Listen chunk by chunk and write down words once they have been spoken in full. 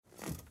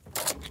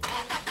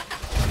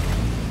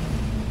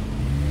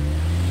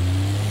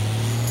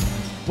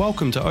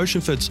Welcome to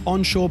Oceanfit's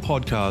Onshore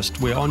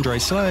podcast, where Andre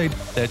Slade,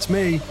 that's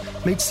me,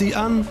 meets the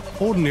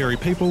unordinary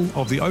people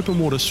of the open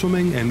water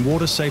swimming and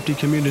water safety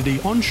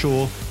community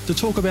onshore to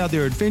talk about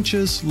their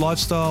adventures,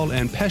 lifestyle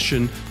and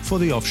passion for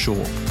the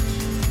offshore.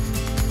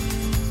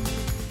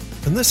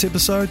 In this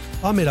episode,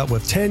 I met up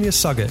with Tanya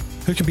Suggett,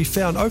 who can be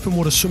found open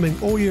water swimming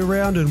all year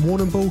round in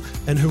Warrnambool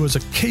and who is a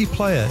key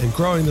player in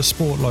growing the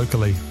sport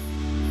locally.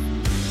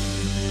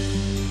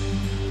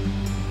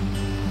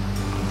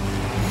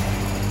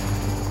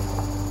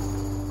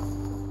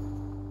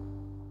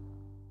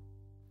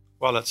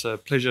 Well, it's a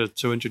pleasure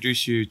to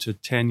introduce you to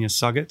Tanya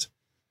Suggett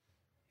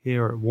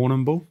here at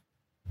Warrnambool.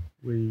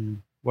 We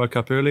woke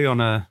up early on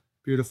a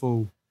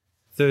beautiful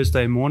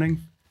Thursday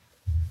morning,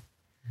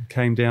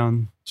 came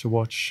down to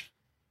watch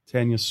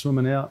Tanya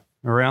swimming out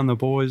around the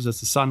buoys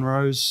as the sun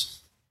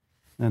rose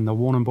and the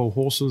Warrnambool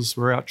horses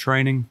were out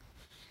training.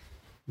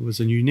 It was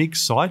a unique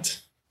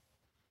sight.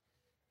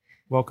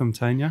 Welcome,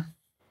 Tanya.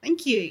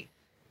 Thank you.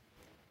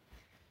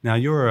 Now,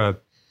 you're a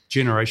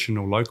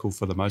generational local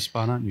for the most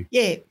part, aren't you?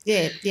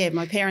 Yeah.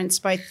 My parents,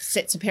 both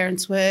sets of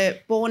parents, were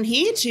born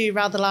here to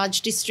rather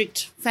large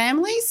district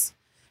families.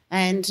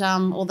 And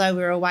although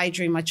we were away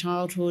during my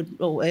childhood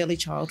or early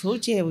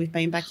childhood, we've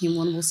been back in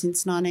Warrnambool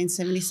since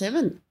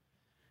 1977.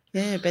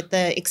 Yeah, but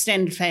the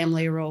extended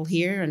family are all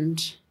here.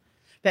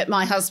 But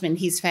my husband,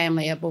 his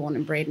family are born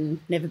and bred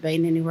and never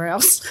been anywhere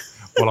else.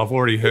 Well, I've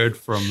already heard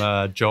from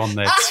John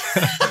that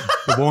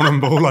the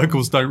Warrnambool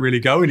locals don't really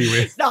go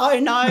anywhere.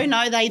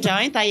 No, they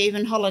don't. They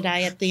even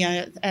holiday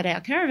at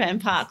our caravan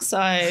park,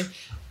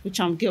 which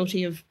I'm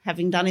guilty of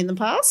having done in the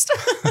past.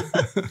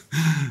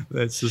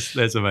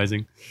 That's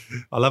amazing.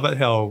 I love it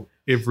how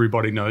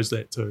everybody knows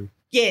that too.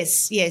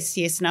 Yes.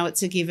 No,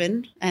 it's a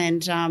given.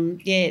 And,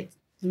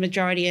 the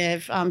majority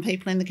of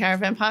people in the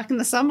caravan park in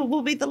the summer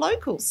will be the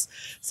locals.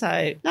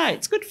 So, no,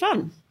 it's good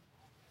fun.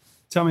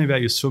 Tell me about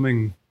your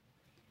swimming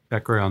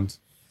background.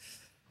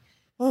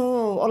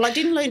 Oh, well, I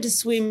didn't learn to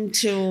swim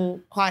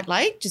till quite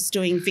late, just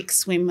doing Vic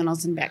swim when I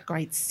was in about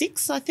grade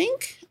 6, I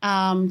think.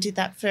 Did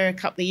that for a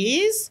couple of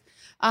years.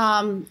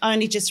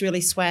 Only just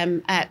really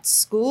swam at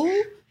school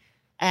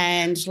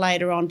and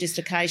later on just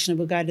occasionally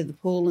would go to the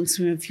pool and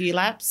swim a few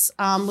laps.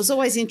 Was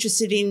always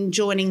interested in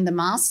joining the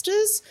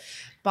Masters,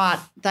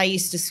 but they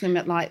used to swim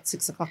at like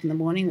 6 o'clock in the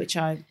morning, which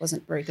I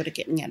wasn't very good at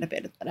getting out of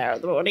bed at that hour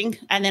of the morning.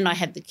 And then I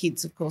had the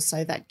kids, of course,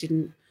 so that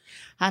didn't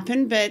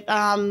happen. But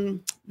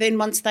then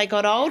once they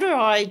got older,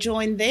 I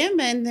joined them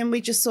and then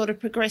we just sort of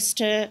progressed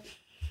to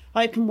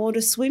open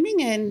water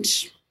swimming and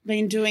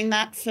been doing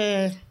that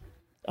for,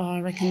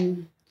 I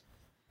reckon,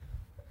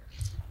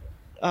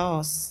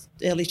 early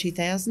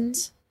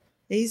 2000s.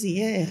 Easy,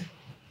 yeah.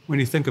 When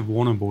you think of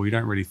Warrnambool, you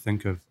don't really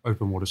think of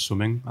open water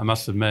swimming, I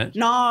must admit.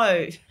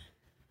 No.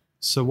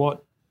 So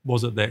what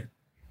was it that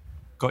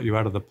got you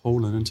out of the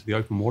pool and into the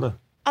open water?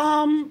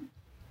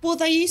 Well,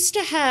 they used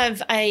to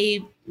have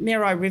a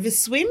Merri River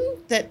swim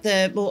that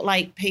the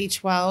Mortlake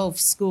P12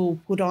 school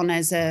put on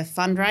as a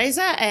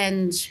fundraiser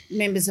and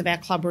members of our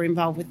club were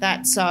involved with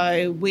that,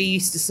 so we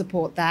used to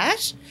support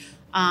that.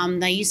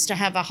 They used to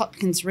have a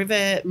Hopkins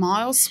River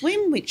mile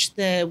swim, which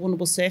the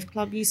Warrnambool Surf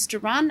Club used to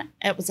run.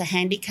 It was a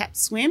handicap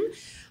swim.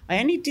 I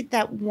only did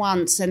that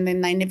once and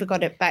then they never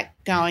got it back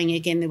going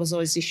again. There was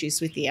always issues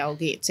with the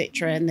algae,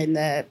 etc. And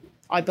then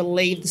I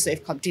believe the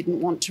surf club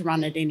didn't want to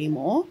run it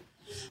anymore.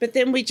 But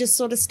then we just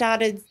sort of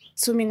started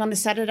swimming on a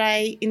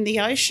Saturday in the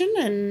ocean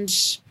and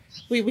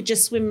we would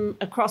just swim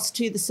across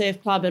to the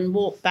surf club and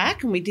walk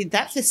back, and we did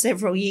that for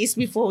several years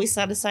before we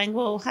started saying,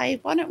 well, hey,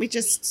 why don't we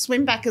just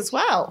swim back as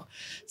well?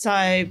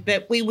 So,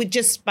 but we would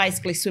just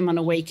basically swim on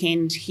a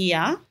weekend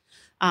here,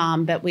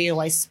 but we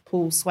always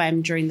pool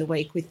swam during the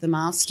week with the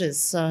Masters.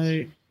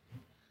 So,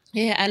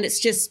 yeah, and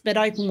but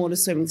open water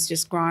swimming's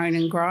just grown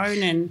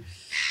and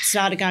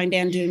started going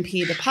down doing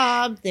Pier to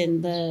Pub.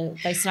 Then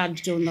they started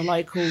doing the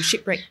local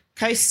Shipwreck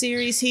Coast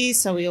series here,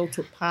 so we all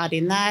took part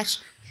in that.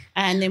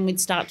 And then we'd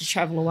start to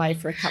travel away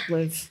for a couple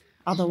of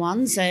other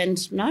ones.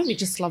 And, no, we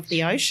just love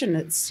the ocean.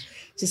 It's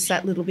just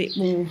that little bit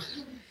more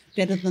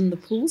better than the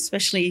pool,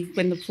 especially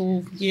when the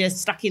pool, you're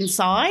stuck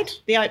inside.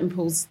 The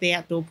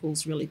outdoor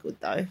pool's really good,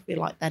 though. We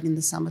like that in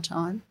the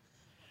summertime.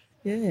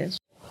 Yeah.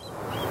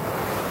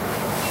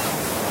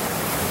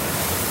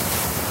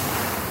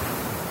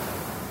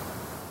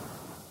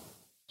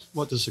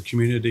 What does the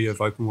community of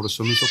open water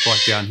swimmers look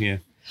like down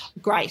here?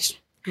 Great.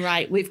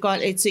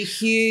 It's a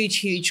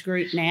huge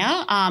group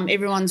now.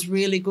 Everyone's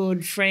really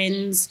good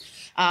friends.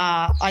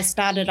 I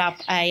started up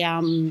a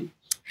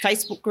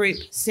Facebook group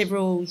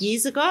several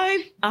years ago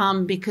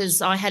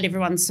because I had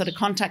everyone's sort of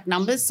contact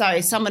numbers. So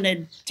someone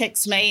would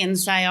text me and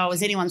say, oh,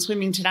 is anyone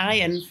swimming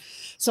today? And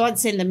so I'd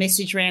send the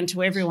message around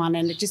to everyone,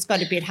 and it just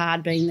got a bit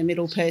hard being the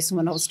middle person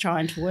when I was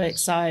trying to work.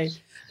 So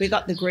we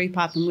got the group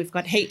up and we've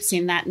got heaps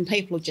in that, and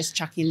people will just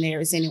chuck in there,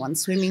 is anyone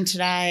swimming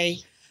today?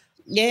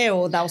 Yeah,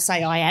 or they'll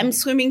say, I am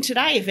swimming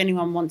today if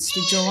anyone wants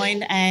to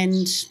join.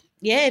 And,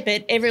 yeah,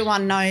 but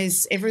everyone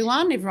knows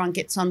everyone. Everyone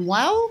gets on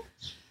well.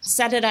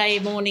 Saturday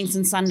mornings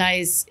and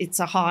Sundays, it's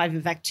a hive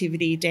of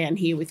activity down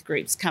here with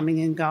groups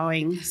coming and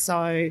going.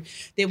 So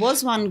there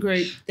was one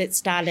group that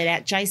started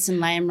out.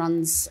 Jason Lamb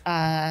runs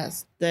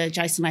the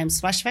Jason Lamb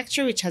Splash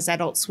Factory, which has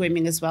adult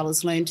swimming as well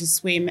as Learn to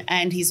Swim,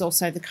 and he's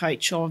also the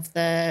coach of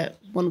the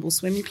Warrnambool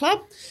Swimming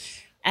Club.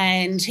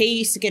 And he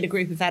used to get a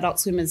group of adult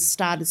swimmers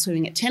started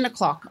swimming at 10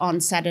 o'clock on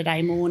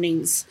Saturday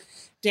mornings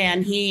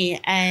down here,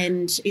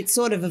 and it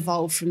sort of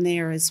evolved from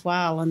there as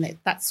well. And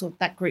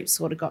that group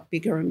sort of got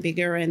bigger and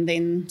bigger, and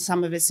then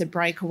some of us would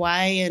break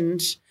away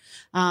and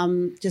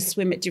just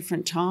swim at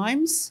different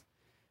times.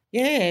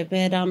 Yeah,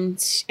 but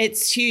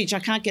it's huge. I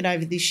can't get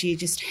over this year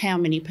just how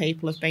many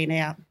people have been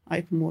out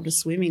open water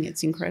swimming.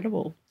 It's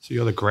incredible. So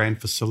you're the grand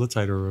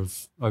facilitator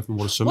of open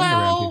water swimming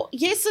around here? Well,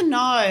 yes and no.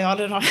 I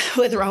don't know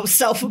whether I was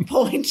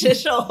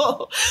self-appointed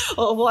or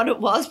what it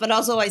was, but I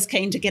was always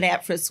keen to get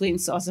out for a swim,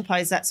 so I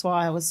suppose that's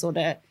why I was sort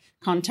of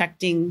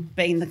being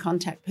the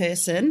contact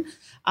person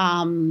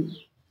for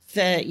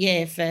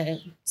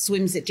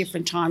swims at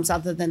different times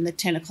other than the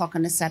 10 o'clock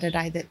on a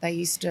Saturday that they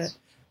used to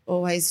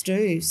always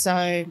do.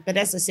 So, but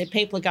as I said,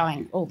 people are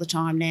going all the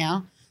time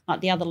now.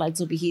 Like the other lads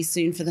will be here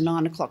soon for the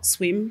 9 o'clock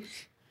swim.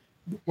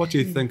 What do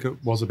you think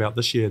it was about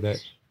this year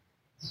that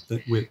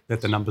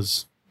the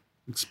numbers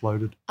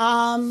exploded?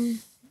 Word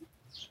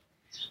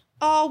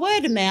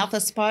of mouth, I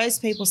suppose,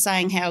 people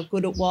saying how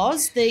good it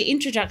was. The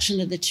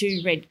introduction of the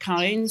 2 red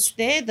cones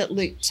there that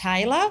Luke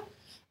Taylor,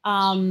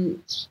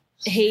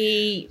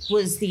 he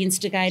was the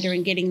instigator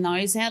in getting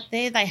those out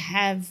there. They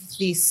have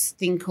this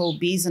thing called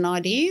Beers and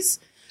Ideas.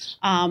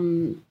 I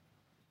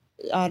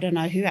don't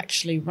know who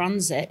actually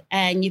runs it,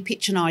 and you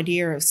pitch an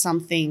idea of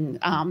something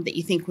that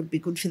you think would be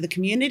good for the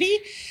community,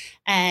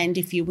 and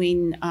if you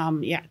win,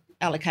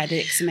 allocated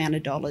X amount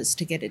of dollars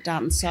to get it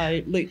done.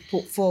 So Luke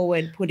put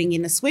forward putting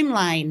in a swim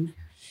lane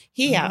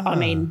here. I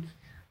mean,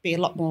 be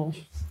a lot more.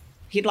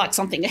 He'd like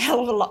something a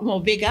hell of a lot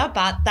more bigger,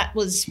 but that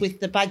was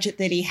with the budget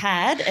that he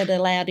had. It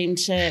allowed him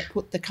to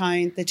put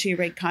the 2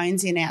 red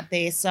cones in out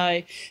there.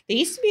 So there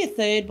used to be a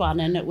third one,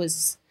 and it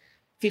was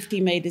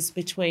 50 metres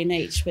between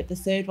each, but the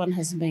third one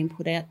hasn't been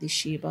put out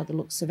this year by the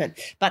looks of it.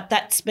 But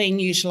that's been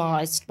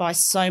utilised by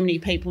so many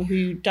people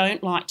who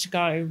don't like to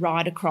go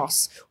right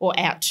across or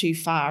out too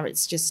far.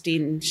 It's just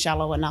in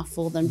shallow enough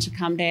for them to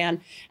come down,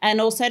 and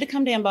also to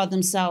come down by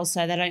themselves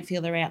so they don't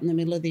feel they're out in the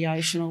middle of the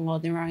ocean or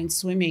on their own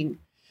swimming.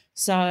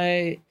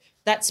 So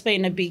that's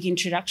been a big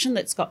introduction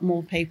that's got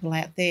more people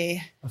out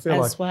there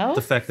as well.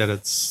 The fact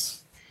that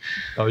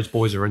those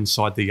boys are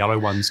inside the yellow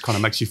ones kind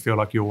of makes you feel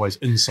like you're always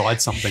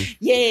inside something.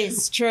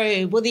 Yes,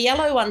 true. Well, the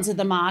yellow ones are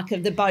the mark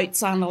of the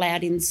boats aren't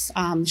allowed in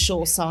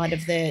shore side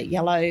of the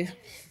yellow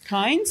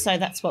cone, so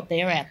that's what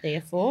they're out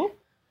there for.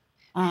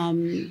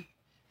 The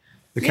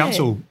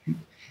council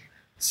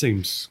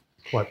seems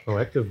quite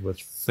proactive with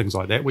things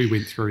like that. We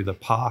went through the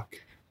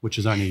park, which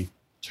is only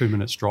 2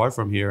 minutes drive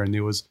from here, and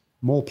there was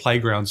more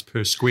playgrounds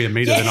per square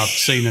metre than I've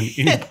seen in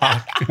any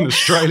park in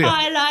Australia.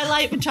 I know,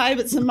 Lake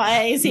Matobit's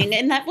amazing.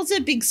 And that was a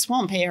big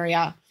swamp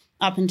area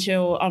up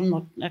until, I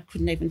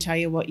couldn't even tell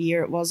you what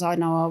year it was. I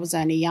know I was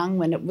only young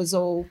when it was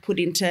all put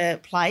into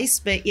place.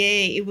 But, yeah,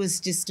 it was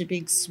just a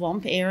big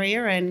swamp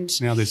area. And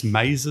now there's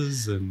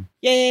mazes and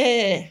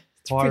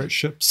pirate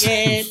ships.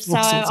 Yeah, so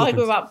I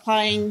grew up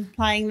playing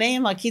there.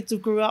 My kids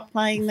grew up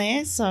playing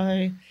there.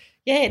 So,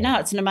 yeah, no,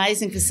 it's an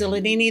amazing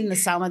facility. And in the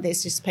summer,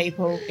 there's just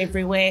people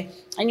everywhere.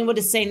 And you would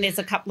have seen there's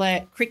a couple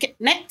of cricket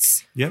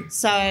nets. Yep.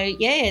 So,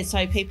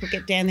 so people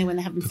get down there when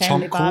they're having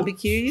family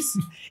barbecues.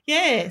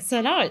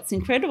 So, no, it's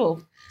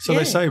incredible. So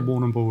they say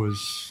Warrnambool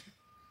is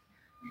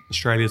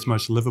Australia's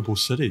most livable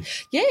city.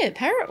 Yeah,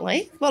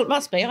 apparently. Well, it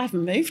must be. I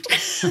haven't moved.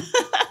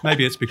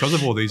 Maybe it's because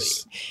of all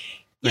these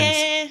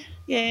things.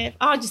 Yeah.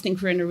 I just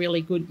think we're in a really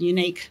good,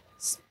 unique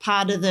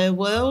part of the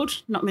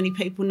world. Not many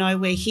people know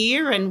we're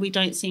here, and we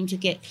don't seem to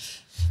get,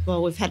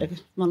 we've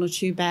had one or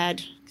two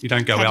bad. You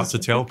don't go out to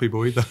tell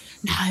people either.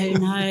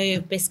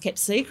 No, best kept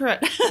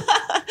secret.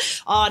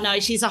 Oh, no,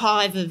 she's a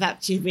hive of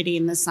activity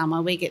in the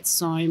summer. We get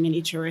so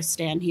many tourists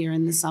down here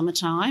in the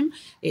summertime.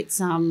 It's,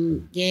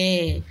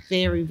 very,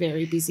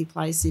 very busy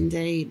place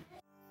indeed.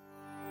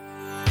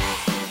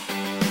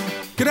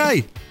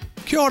 G'day,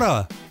 kia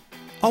ora.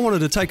 I wanted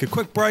to take a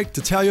quick break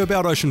to tell you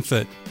about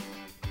OceanFit.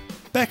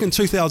 Back in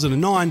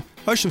 2009,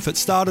 OceanFit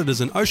started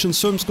as an ocean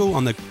swim school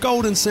on the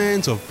golden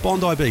sands of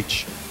Bondi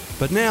Beach.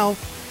 But now,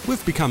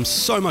 we've become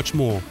so much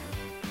more.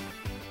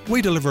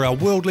 We deliver our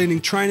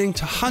world-leading training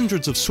to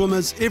hundreds of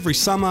swimmers every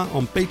summer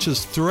on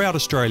beaches throughout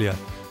Australia,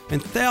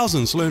 and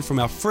thousands learn from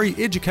our free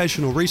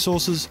educational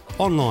resources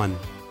online.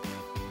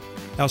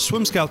 Our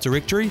Swim Scout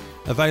directory,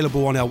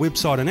 available on our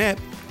website and app,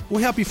 will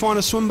help you find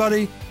a swim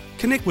buddy,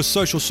 connect with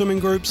social swimming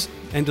groups,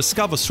 and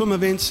discover swim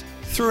events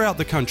throughout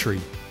the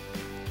country.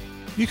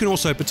 You can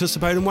also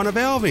participate in one of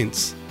our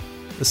events.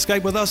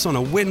 Escape with us on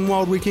a wet and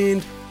wild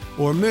weekend,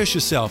 or immerse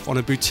yourself on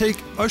a boutique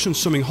ocean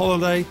swimming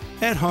holiday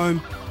at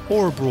home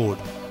or abroad.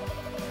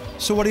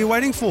 So what are you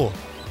waiting for?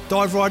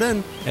 Dive right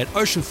in at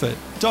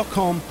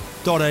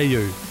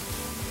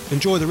oceanfit.com.au.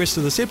 Enjoy the rest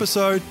of this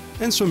episode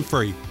and swim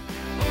free.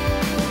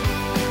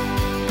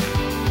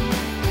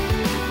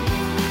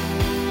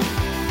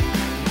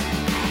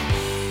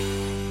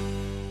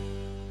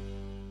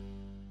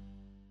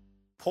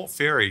 Port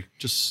Fairy,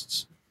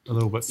 just a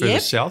little bit further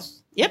Yep. south.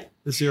 Yep.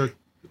 Is there an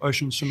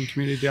ocean swimming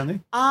community down there?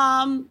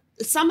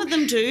 Some of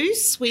them do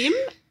swim.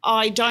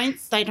 I don't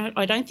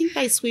think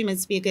they swim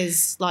as big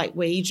as like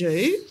we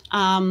do.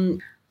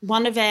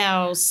 One of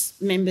our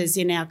members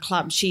in our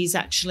club, she's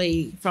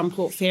actually from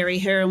Port Fairy.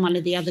 Her and one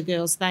of the other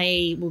girls,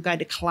 they will go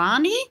to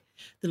Killarney,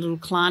 the little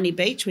Killarney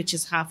beach, which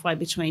is halfway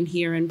between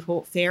here and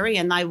Port Fairy,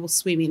 and they will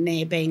swim in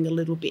there, being a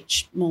little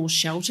bit more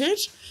sheltered.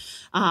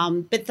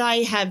 But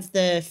they have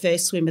the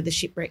first swim of the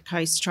Shipwreck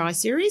Coast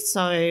Tri-Series,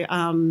 so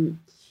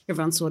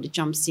everyone sort of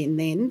jumps in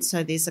then.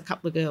 So there's a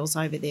couple of girls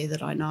over there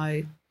that I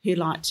know who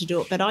like to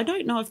do it, but I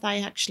don't know if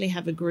they actually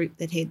have a group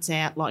that heads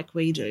out like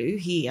we do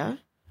here.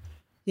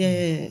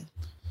 Yeah.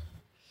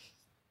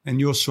 And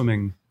you're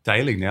swimming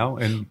daily now,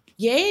 and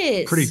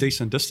Yes. pretty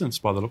decent distance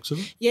by the looks of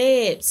it.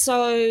 Yeah,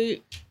 so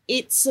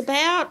it's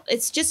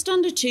just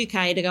under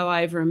 2K to go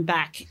over and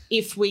back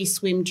if we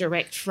swim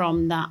direct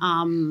from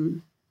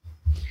the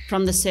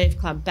surf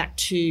club back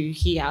to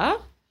here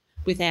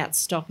without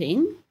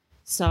stopping.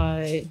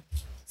 So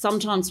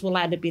sometimes we'll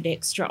add a bit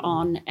extra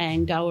on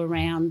and go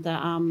around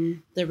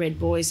the Red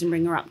Buoys and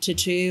bring her up to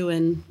 2.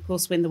 And of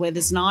course, when the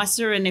weather's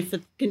nicer and if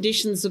the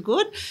conditions are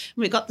good, and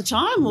we've got the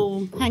time,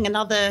 we'll hang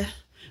another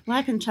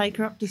lap and take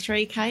her up to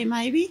 3K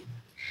maybe.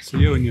 So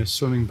you and your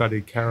swimming buddy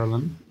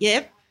Carolyn,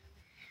 Yep.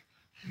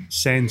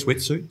 Sands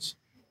wetsuits,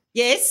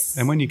 Yes.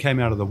 and when you came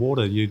out of the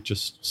water, you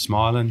just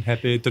smiling,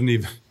 happy. It didn't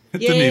even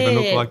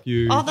look like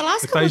you. Oh, the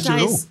last couple of phased you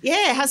at all. days,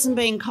 yeah, it hasn't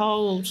been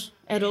cold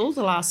at all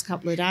the last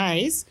couple of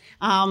days.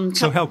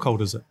 So how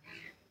cold is it?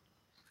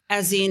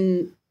 As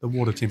in The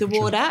water the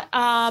temperature. water,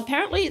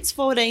 apparently it's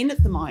 14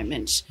 at the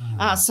moment.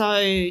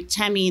 So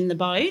Tammy in the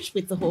boat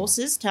with the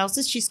horses tells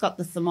us she's got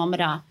the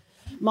thermometer.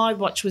 My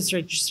watch was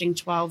registering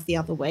 12 the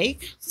other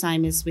week,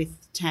 same as with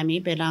Tammy,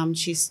 but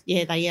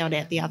they yelled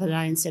out the other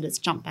day and said it's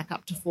jumped back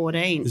up to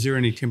 14. Is there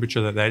any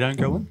temperature that they don't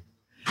go in?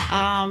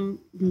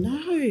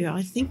 No,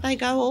 I think they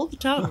go all the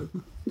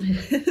time.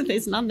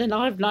 There's none that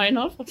I've known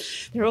of.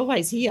 They're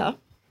always here.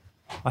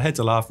 I had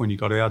to laugh when you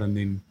got out and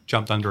then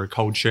jumped under a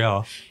cold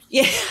shower.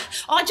 Yeah,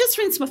 I just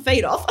rinse my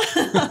feet off.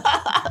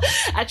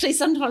 Actually,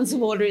 sometimes the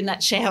water in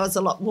that shower is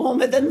a lot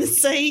warmer than the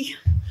sea.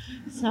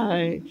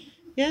 So,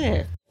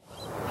 yeah.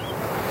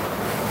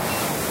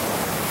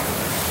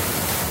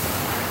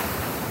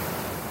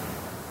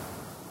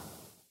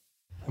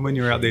 And when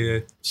you're out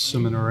there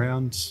swimming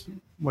around,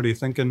 what are you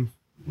thinking?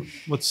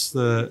 What's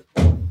the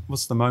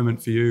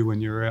moment for you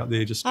when you're out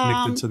there just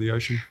connected to the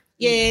ocean?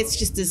 Yeah, it's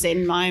just a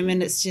zen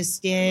moment. It's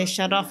just,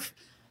 shut off.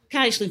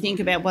 Occasionally think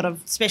about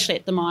especially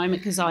at the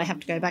moment, because I have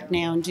to go back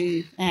now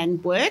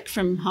and work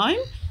from home.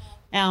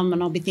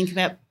 And I'll be thinking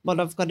about what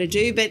I've got to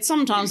do. But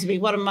sometimes it'll be,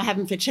 what am I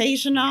having for tea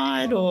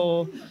tonight?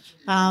 Or,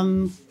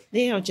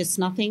 or just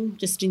nothing,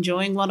 just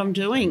enjoying what I'm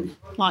doing.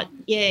 Like,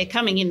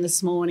 coming in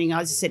this morning,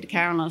 I just said to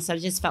Caroline, I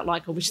just felt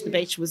like I wish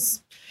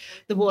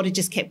the water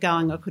just kept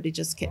going. I could have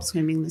just kept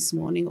swimming this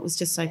morning. It was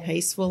just so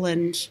peaceful,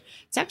 and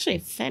it's actually a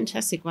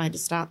fantastic way to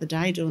start the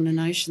day doing an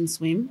ocean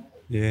swim.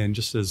 Yeah, and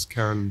just as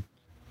Karen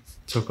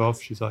took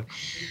off, she's like,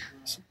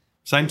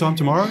 same time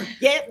tomorrow?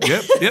 Yep.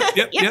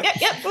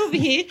 Yep. Over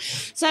here.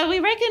 So we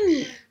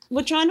reckon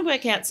we're trying to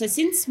work out. So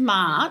since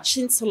March,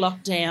 since the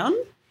lockdown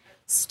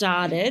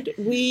started,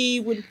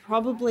 we would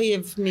probably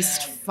have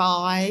missed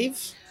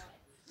 5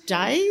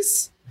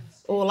 days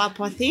all up,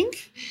 I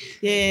think.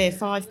 Yeah,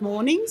 5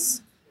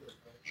 mornings.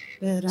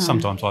 But,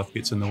 Sometimes life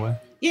gets in the way.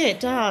 Yeah, it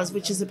does,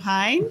 which is a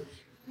pain.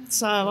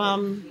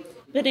 So,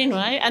 but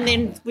anyway, and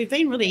then we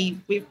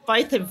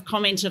both have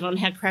commented on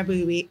how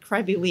crabby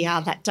we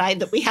are that day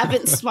that we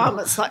haven't swum.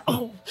 It's like,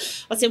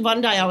 I said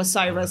one day I was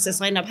so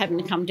restless, I ended up having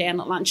to come down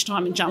at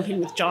lunchtime and jump in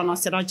with John. I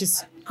said I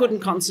just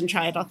couldn't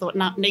concentrate. I thought,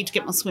 no, need to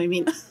get my swim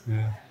in.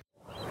 Yeah.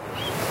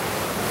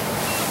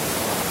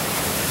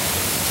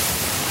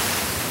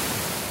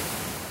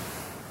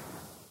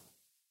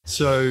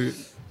 So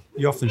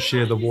you often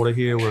share the water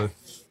here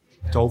with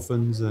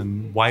dolphins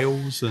and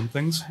whales and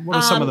things. What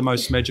are some of the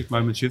most magic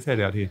moments you've had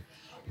out here?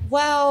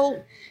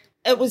 Well,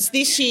 it was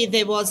this year.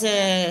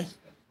 The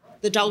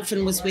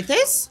dolphin was with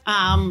us,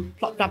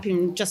 plopped up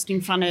just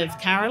in front of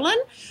Carolyn.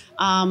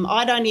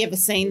 I'd only ever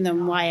seen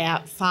them way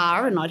out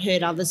far, and I'd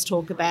heard others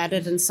talk about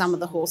it, and some of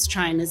the horse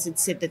trainers had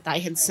said that they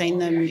had seen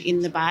them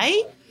in the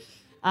bay.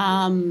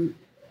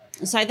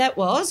 So that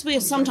was. We'll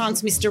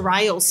sometimes Mr.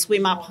 Ray will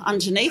swim up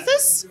underneath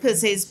us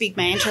because there's big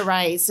manta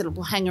rays that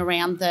will hang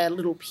around the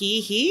little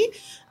pier here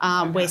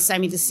where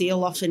Sammy the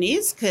seal often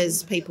is,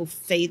 because people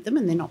feed them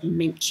and they're not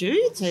meant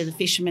to. So the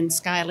fishermen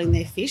scaling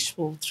their fish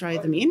will throw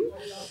them in.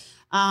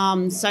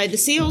 So the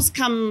seals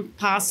come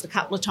past a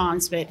couple of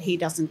times, but he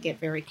doesn't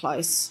get very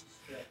close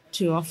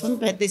too often.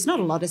 But there's not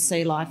a lot of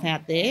sea life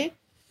out there.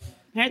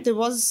 Apparently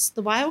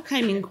the whale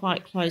came in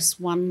quite close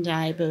one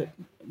day, but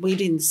we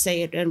didn't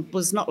see it. And it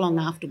was not long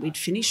after we'd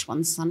finished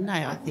one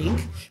Sunday, I think.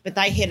 But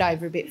they head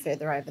over a bit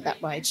further over that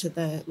way to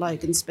the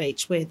Logan's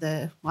Beach where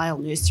the whale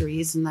nursery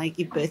is, and they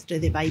give birth to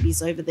their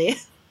babies over there.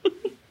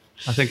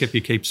 I think if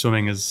you keep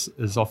swimming as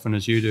often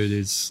as you do,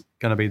 there's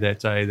going to be that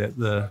day that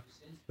the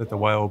that the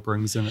whale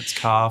brings in its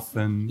calf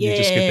and you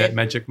just get that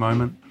magic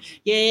moment.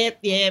 Yeah.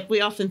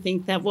 We often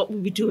think that what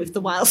would we do if the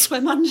whale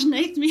swam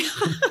underneath me?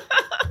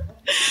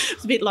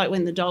 It's a bit like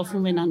when the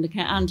dolphin went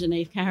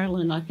underneath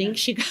Carolyn. I think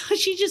she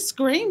just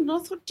screamed. I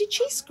thought, did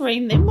she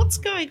scream then? What's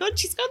going on?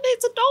 She's gone,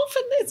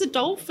 there's a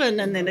dolphin.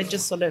 And then it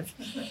just sort of,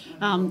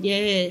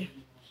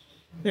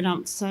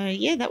 But so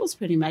that was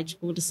pretty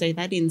magical to see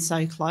that in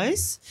so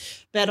close.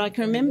 But I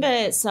can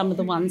remember some of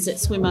the ones that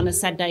swim on a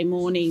Saturday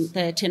morning,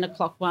 the 10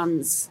 o'clock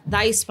ones,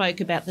 they spoke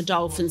about the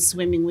dolphins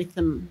swimming with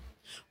them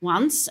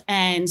once,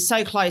 and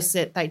so close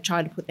that they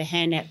tried to put their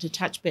hand out to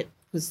touch, but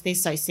because they're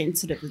so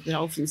sensitive with the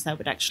dolphins, they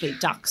would actually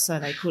duck so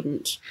they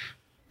couldn't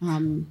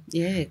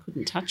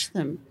touch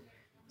them.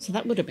 So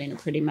that would have been a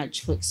pretty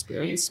magical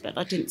experience, but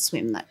I didn't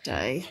swim that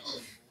day.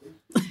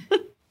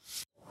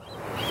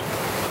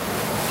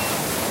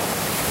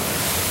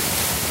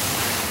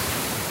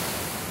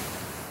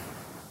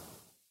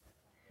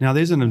 Now,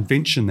 there's an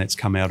invention that's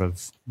come out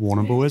of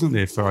Warrnambool, isn't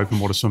there, for open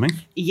water swimming?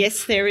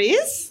 Yes, there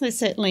is. There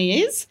certainly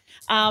is.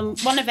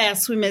 One of our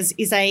swimmers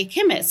is a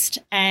chemist,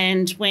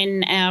 and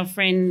when our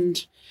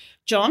friend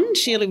John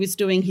Shealy was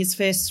doing his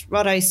first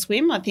Roto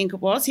swim, I think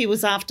it was, he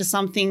was after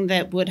something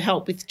that would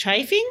help with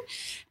chafing,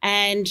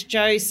 and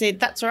Joe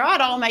said, that's all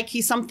right, I'll make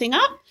you something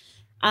up.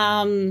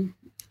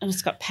 And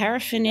it's got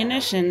paraffin in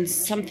it and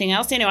something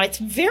else. Anyway, it's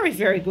very,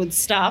 very good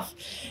stuff.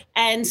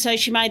 And so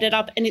she made it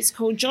up, and it's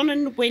called John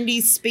and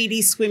Wendy's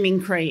Speedy Swimming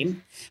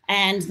Cream.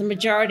 And the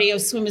majority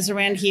of swimmers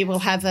around here will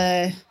have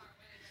a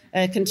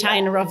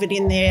container of it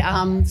in their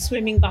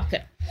swimming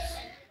bucket.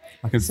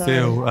 I can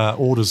feel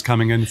orders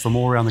coming in from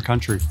all around the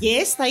country.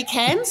 Yes, they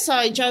can.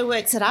 So Joe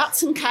works at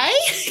Arts and K,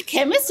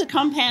 chemist, a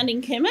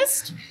compounding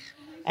chemist.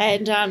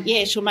 And,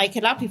 she'll make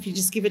it up. If you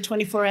just give her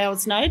 24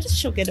 hours notice,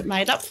 she'll get it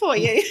made up for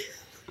you.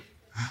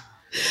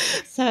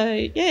 So,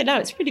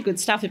 it's pretty good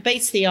stuff. It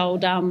beats the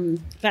old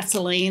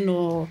Vaseline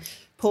or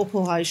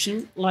Pawpaw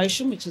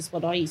lotion, which is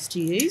what I used to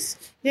use.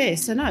 Yeah,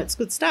 so, it's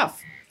good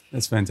stuff.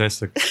 That's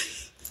fantastic.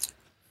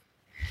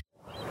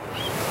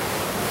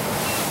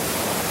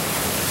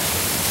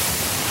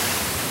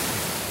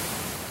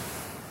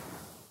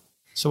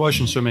 So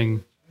ocean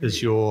swimming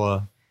is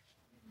your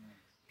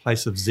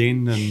place of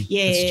zen and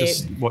it's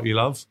just what you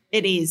love?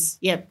 It is,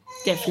 yep,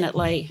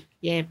 definitely.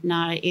 Yeah,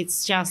 no,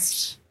 it's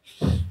just...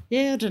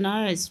 I don't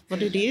know. It's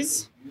what it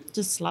is.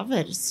 Just love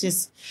it. It's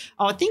just,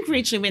 I think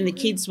originally when the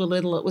kids were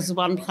little, it was the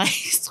one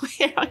place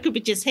where I could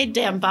be just head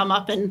down, bum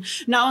up, and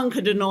no one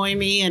could annoy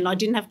me, and I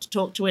didn't have to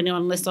talk to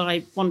anyone unless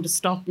I wanted to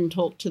stop and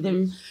talk to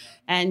them.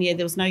 And,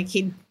 there was no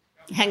kid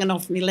hanging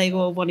off my leg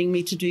or wanting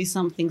me to do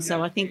something.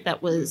 So I think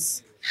that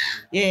was,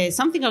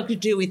 something I could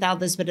do with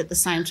others, but at the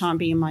same time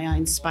be in my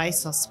own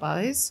space, I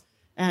suppose.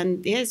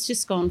 And, it's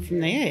just gone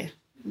from there.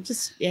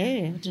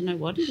 I don't know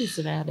what it is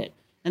about it.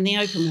 And the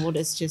open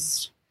water's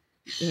just...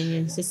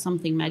 there's just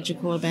something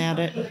magical about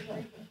it.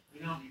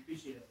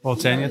 Well,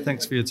 Tanya,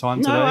 thanks for your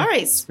time today. No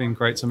worries. It's been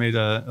great to meet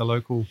a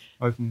local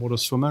open water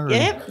swimmer.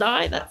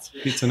 That's...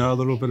 Get to know a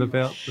little bit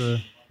about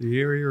the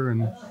area.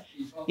 And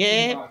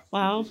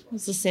well,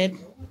 as I said,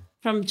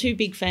 from two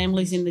big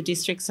families in the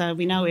district, so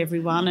we know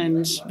everyone,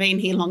 and been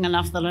here long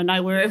enough that I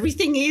know where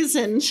everything is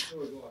and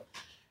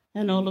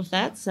all of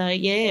that. So,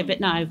 but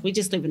no, we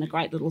just live in a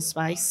great little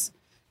space.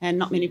 And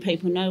not many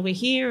people know we're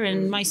here,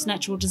 and most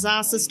natural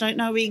disasters don't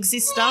know we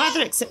exist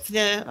either, except for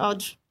the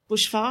odd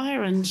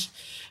bushfire, and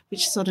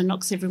which sort of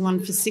knocks everyone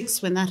for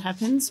six when that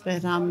happens.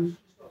 But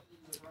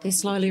they're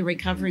slowly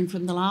recovering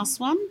from the last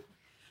one.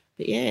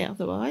 But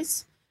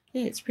otherwise,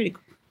 it's pretty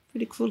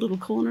cool little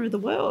corner of the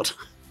world.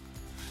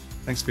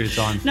 Thanks for your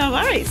time. No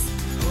worries.